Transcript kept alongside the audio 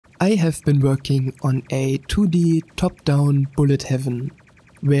I have been working on a 2D top-down bullet heaven,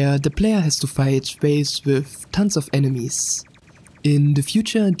 where the player has to fight waves with tons of enemies. In the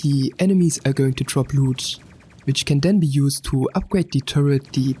future, the enemies are going to drop loot, which can then be used to upgrade the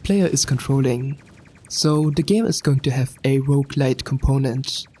turret the player is controlling. So the game is going to have a roguelite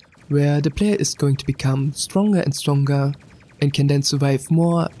component, where the player is going to become stronger and stronger and can then survive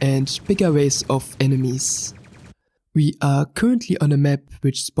more and bigger waves of enemies. We are currently on a map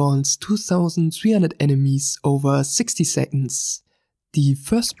which spawns 2300 enemies over 60 seconds. The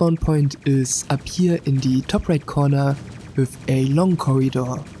first spawn point is up here in the top right corner with a long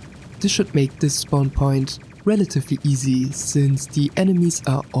corridor. This should make this spawn point relatively easy since the enemies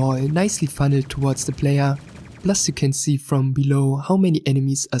are all nicely funneled towards the player, plus you can see from below how many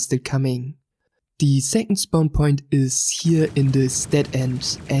enemies are still coming. The second spawn point is here in this dead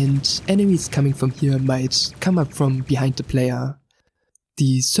end, and enemies coming from here might come up from behind the player.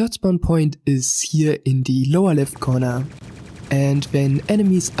 The third spawn point is here in the lower left corner, and when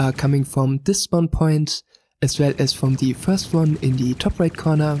enemies are coming from this spawn point, as well as from the first one in the top right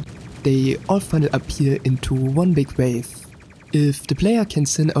corner, they all funnel up here into one big wave. If the player can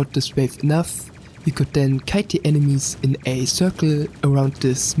send out this wave enough, you could then kite the enemies in a circle around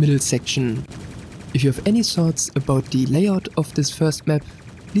this middle section. If you have any thoughts about the layout of this first map,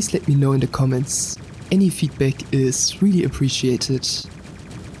 please let me know in the comments. Any feedback is really appreciated.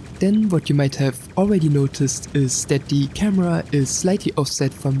 Then what you might have already noticed is that the camera is slightly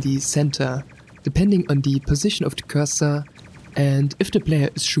offset from the center, depending on the position of the cursor and if the player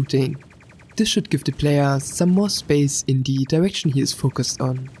is shooting. This should give the player some more space in the direction he is focused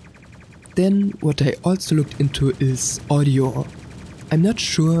on. Then what I also looked into is audio. I'm not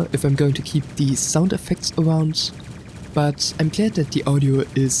sure if I'm going to keep these sound effects around, but I'm glad that the audio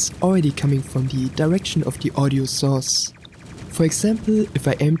is already coming from the direction of the audio source. For example, if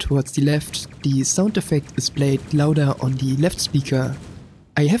I aim towards the left, the sound effect is played louder on the left speaker.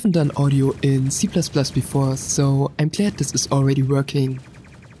 I haven't done audio in C++ before, so I'm glad this is already working.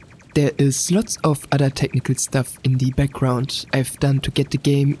 There is lots of other technical stuff in the background I've done to get the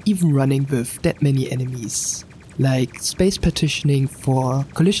game even running with that many enemies. Like space partitioning for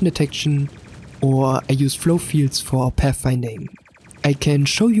collision detection, or I use flow fields for pathfinding. I can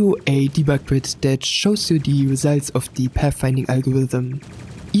show you a debug grid that shows you the results of the pathfinding algorithm.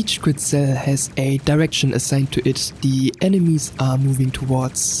 Each grid cell has a direction assigned to it the enemies are moving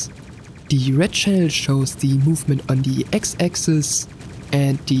towards. The red channel shows the movement on the x-axis,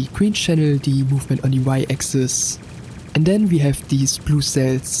 and the green channel the movement on the y-axis. And then we have these blue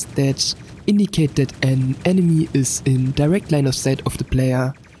cells that indicate that an enemy is in direct line of sight of the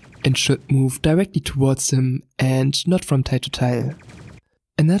player and should move directly towards him and not from tile to tile.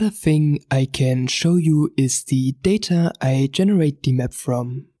 Another thing I can show you is the data I generate the map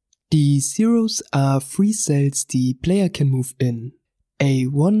from. The zeros are free cells the player can move in.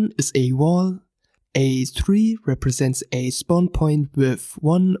 A1 is a wall, A3 represents a spawn point with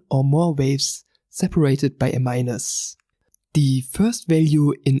one or more waves separated by a minus. The first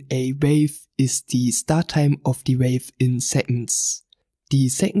value in a wave is the start time of the wave in seconds. The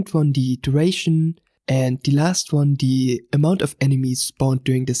second one the duration, and the last one the amount of enemies spawned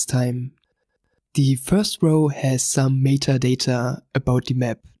during this time. The first row has some metadata about the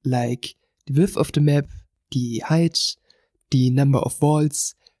map, like the width of the map, the height, the number of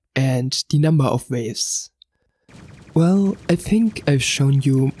walls, and the number of waves. Well, I think I've shown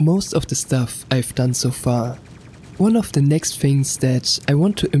you most of the stuff I've done so far. One of the next things that I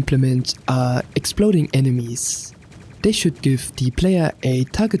want to implement are exploding enemies. They should give the player a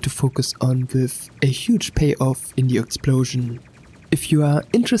target to focus on with a huge payoff in the explosion. If you are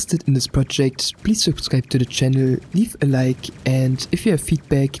interested in this project, please subscribe to the channel, leave a like, and if you have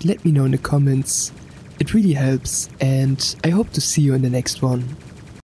feedback, let me know in the comments. It really helps, and I hope to see you in the next one.